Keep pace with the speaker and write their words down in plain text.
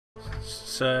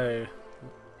So,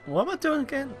 what am I doing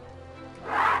again?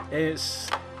 It's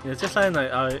just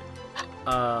like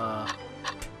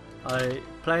I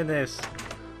playing this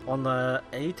on the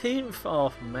 18th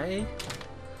of May.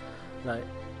 Like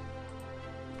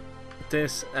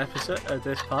this episode,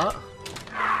 this part,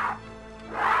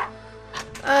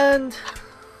 and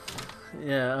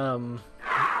yeah,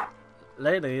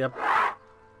 lately I've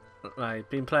like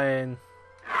been playing,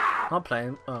 not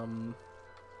playing,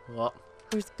 what?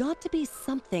 There's got to be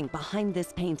something behind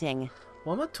this painting.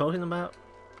 What am I talking about?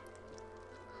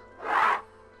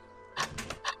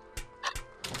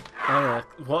 Oh yeah,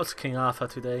 what's King Arthur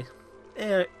today?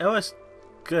 Yeah, it was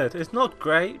good. It's not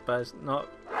great, but it's not,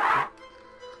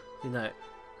 you know,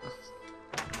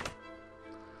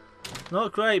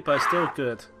 not great, but still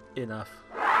good enough.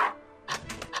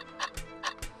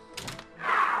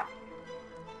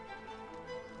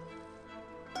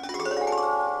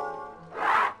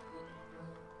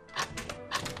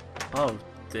 Oh,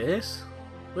 this?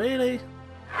 Really?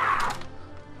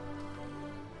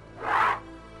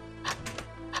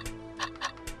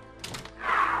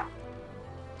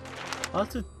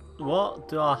 What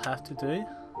do I have to do?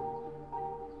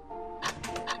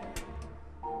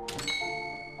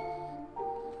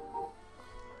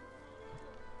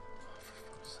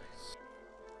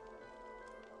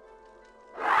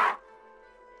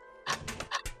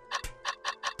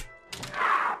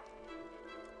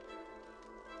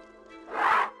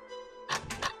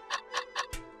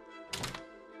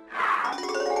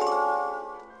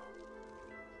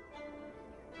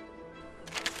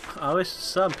 I wish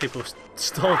some people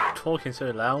stop talking so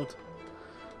loud.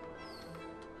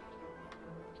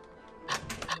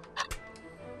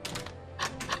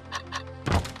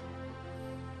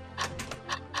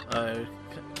 Okay.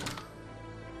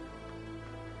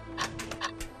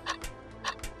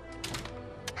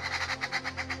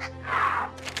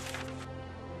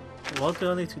 What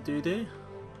do I need to do?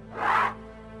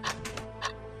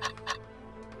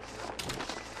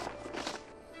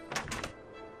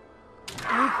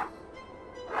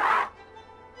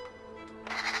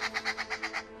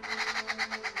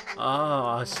 Oh,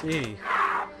 I see.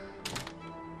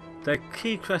 The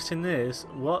key question is,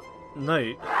 what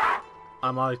note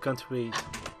am I going to read?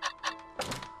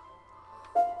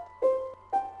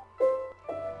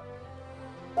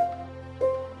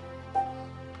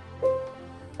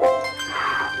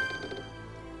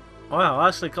 Wow, I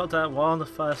actually got that one the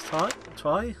first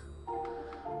try.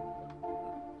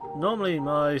 Normally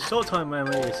my short-time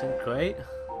memory isn't great.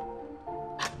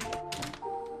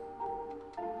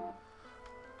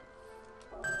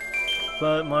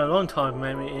 But my long-time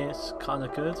memory is kind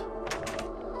of good.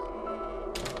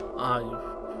 I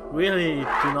really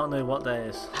do not know what that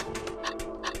is.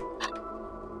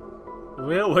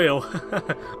 Will.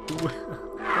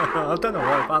 I don't know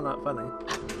why I found that funny.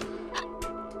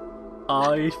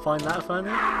 I find that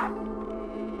funny.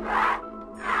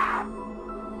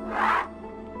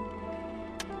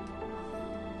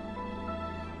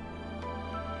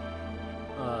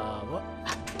 What?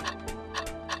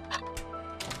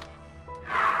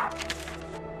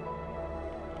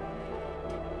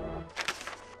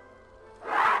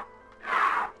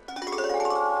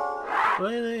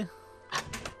 Really?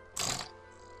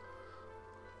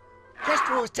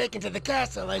 Kestrel was taken to the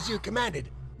castle as you commanded,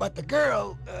 but the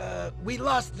girl, we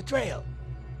lost the trail.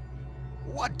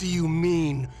 What do you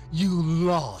mean, you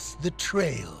lost the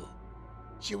trail?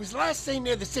 She was last seen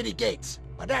near the city gates,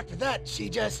 but after that, she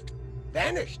just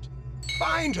vanished.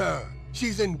 Find her!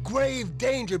 She's in grave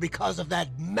danger because of that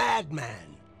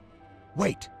madman.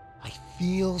 Wait, I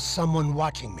feel someone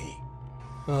watching me.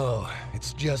 Oh,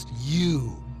 it's just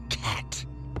you, cat.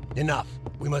 Enough.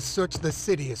 We must search the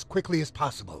city as quickly as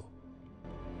possible.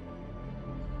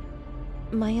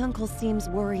 My uncle seems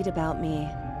worried about me.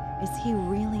 Is he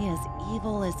really as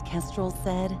evil as Kestrel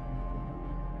said?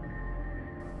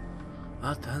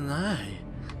 I don't know.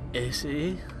 Is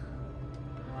he?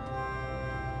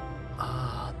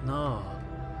 Ah, no.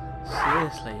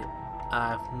 Seriously, I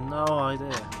have no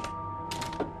idea.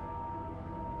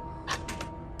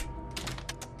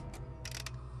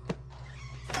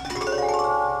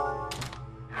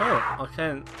 Oh, I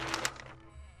can't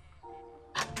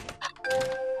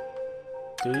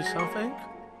do something?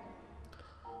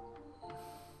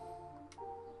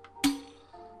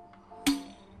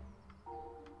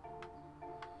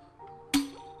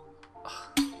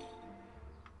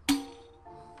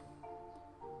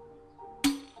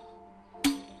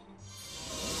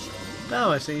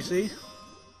 Now it's easy.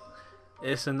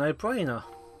 It's a no-brainer.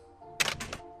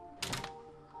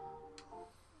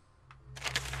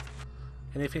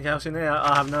 Anything else in there?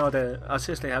 I have no idea. I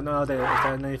seriously have no idea if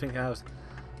there's anything else.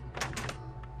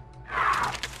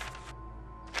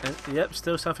 Yep,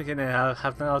 still something in here. I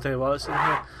have no idea what's in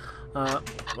here.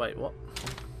 Wait, what?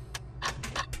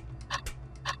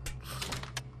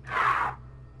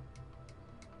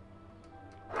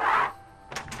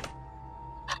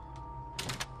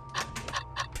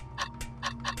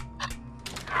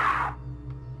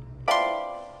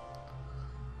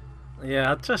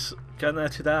 Yeah, I just got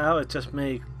noted that out. It's just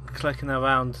me clicking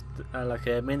around like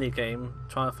a mini game,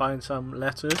 trying to find some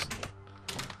letters.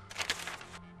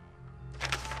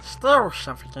 Still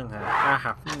something in here. I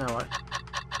have no idea.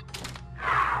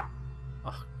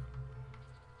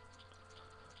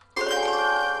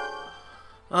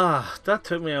 Ah, that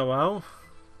took me a while.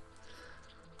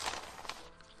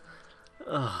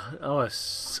 I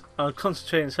was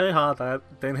concentrating so hard that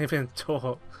I didn't even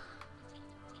talk.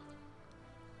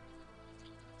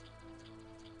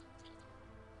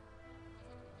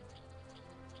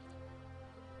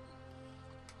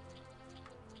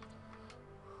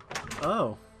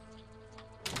 Oh.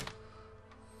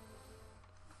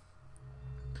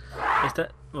 Is there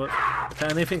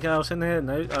anything else in here?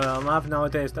 No, I have no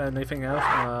idea. Is there anything else?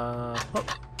 Oh.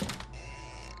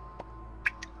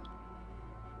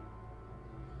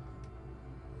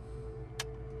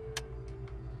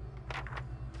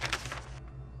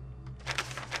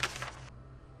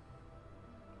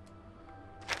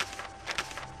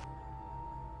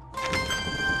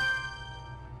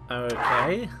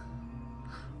 Okay.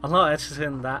 I'm not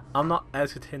editing that. I'm not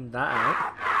editing that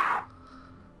out.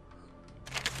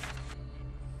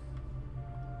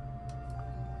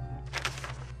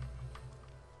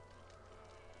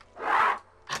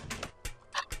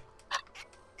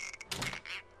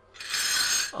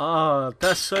 Oh,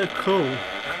 that's so cool.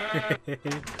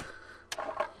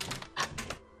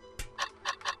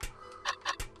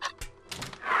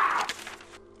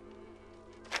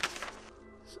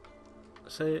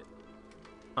 So,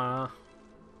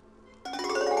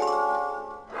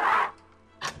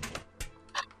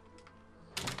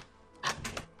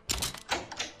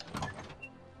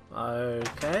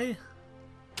 okay.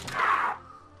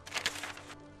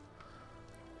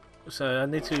 So I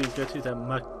need to go to the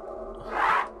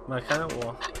mechanic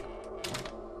or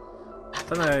I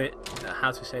don't know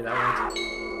how to say that word.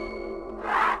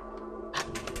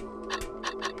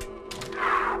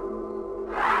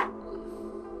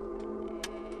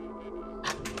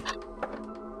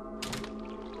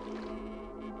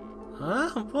 Huh?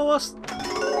 What was?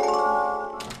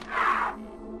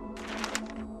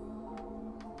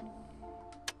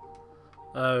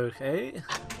 Okay.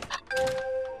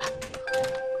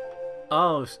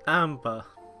 Oh, it's amber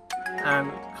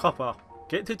and copper.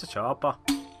 Get to the chopper.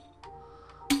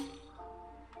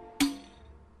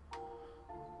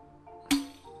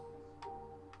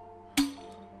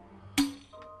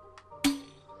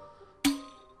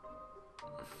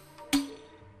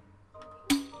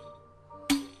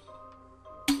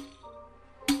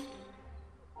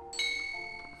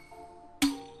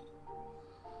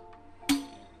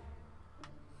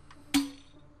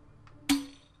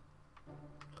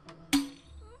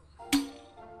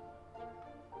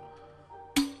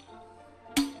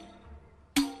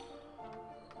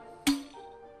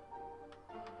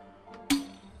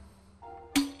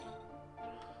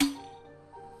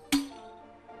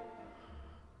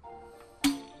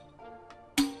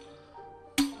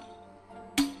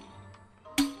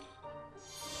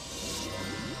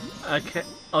 Okay,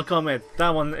 I'll admit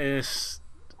that one is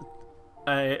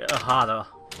a harder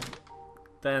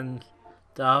than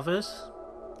the others.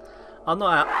 I'm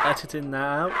not editing that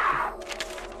out.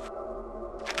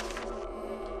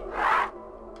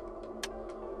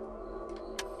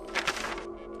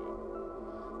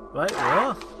 Wait,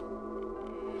 what?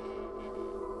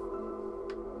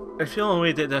 If you want to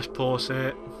read it, just pause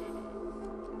it.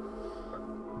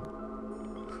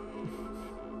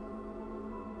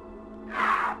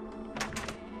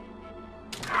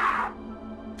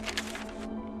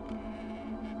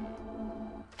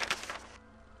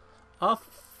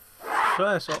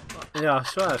 I saw, yeah, I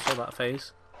swear I saw that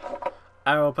face.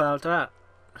 How about that?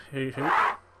 Hoo hoo.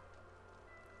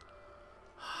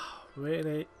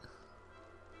 Really?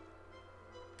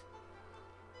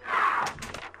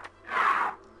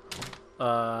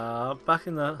 Back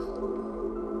in the...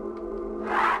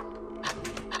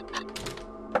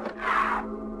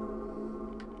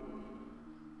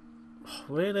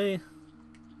 Really?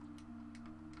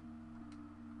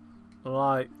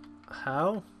 Like,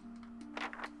 how?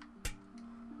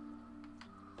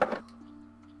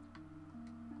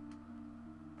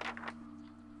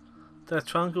 The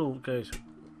triangle goes...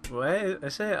 Where?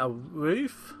 Is it a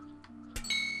roof?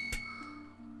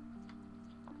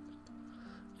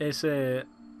 Is it...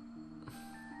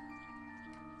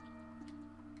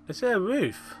 Is there a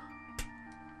roof?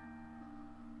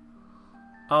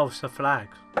 Oh, it's a flag.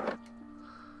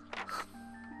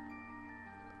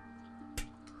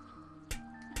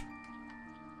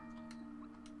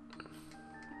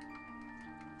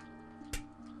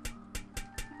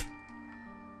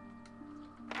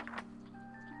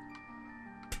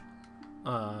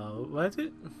 Where is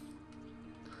it?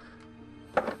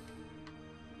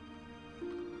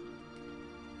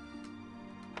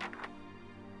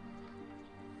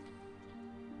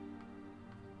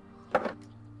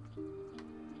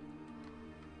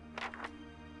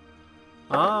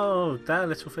 Oh, that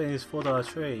little thing is for the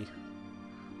tree.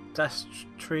 That's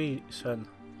tree, son.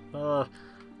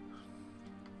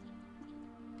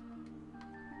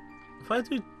 If I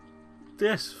do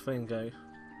this thing go.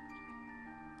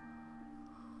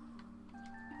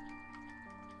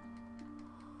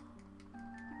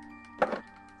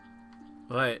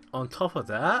 Right, on top of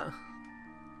that.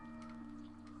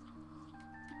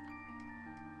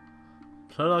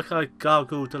 Feel like I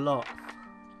gargled a lot.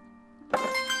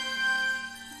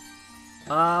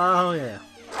 Oh yeah.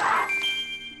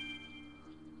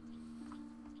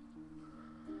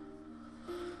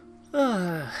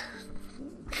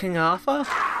 King Arthur?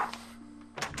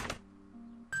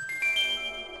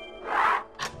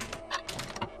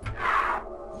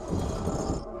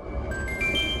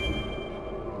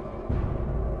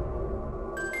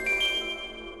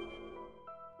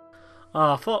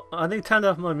 I thought I need to turn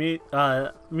off my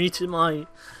muted my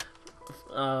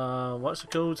what's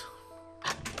it called?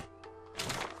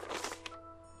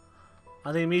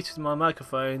 I need muted my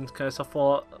microphone because I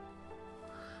thought,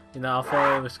 you know, I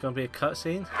thought it was going to be a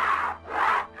cutscene.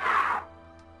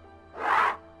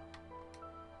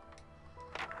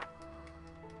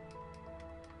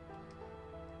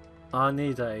 I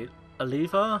need a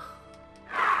lever.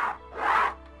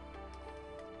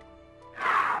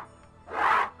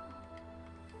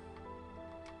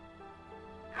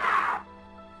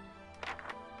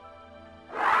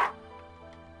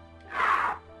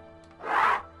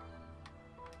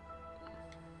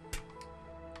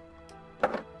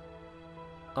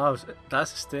 Oh,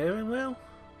 that's a steering wheel?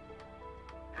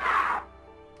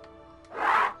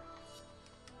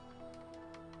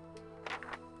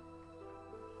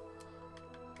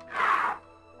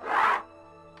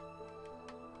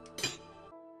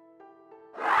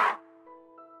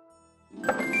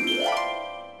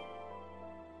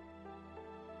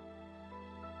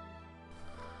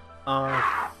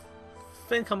 I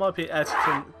think I might be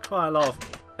editing quite a lot of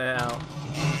it out.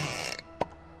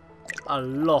 A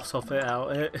lot of it out.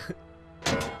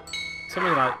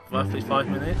 Something like roughly 5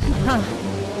 minutes. Huh.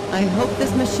 I hope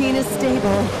this machine is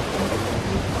stable.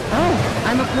 Oh,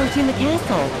 I'm approaching the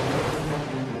castle.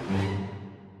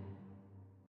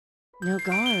 No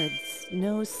guards,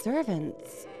 no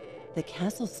servants. The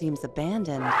castle seems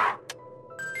abandoned.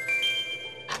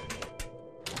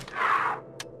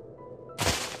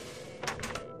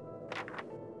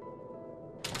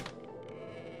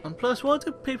 And plus, why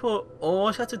do people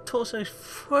always have to talk so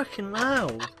freaking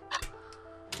loud?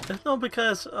 It's not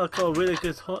because I've got a really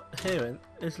good hearing,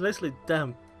 it's literally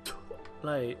them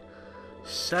like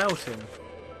shouting.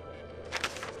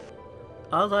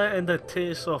 Are they in the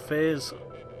Tears of Fears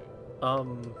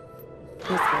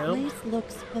This film? place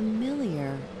looks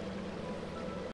familiar.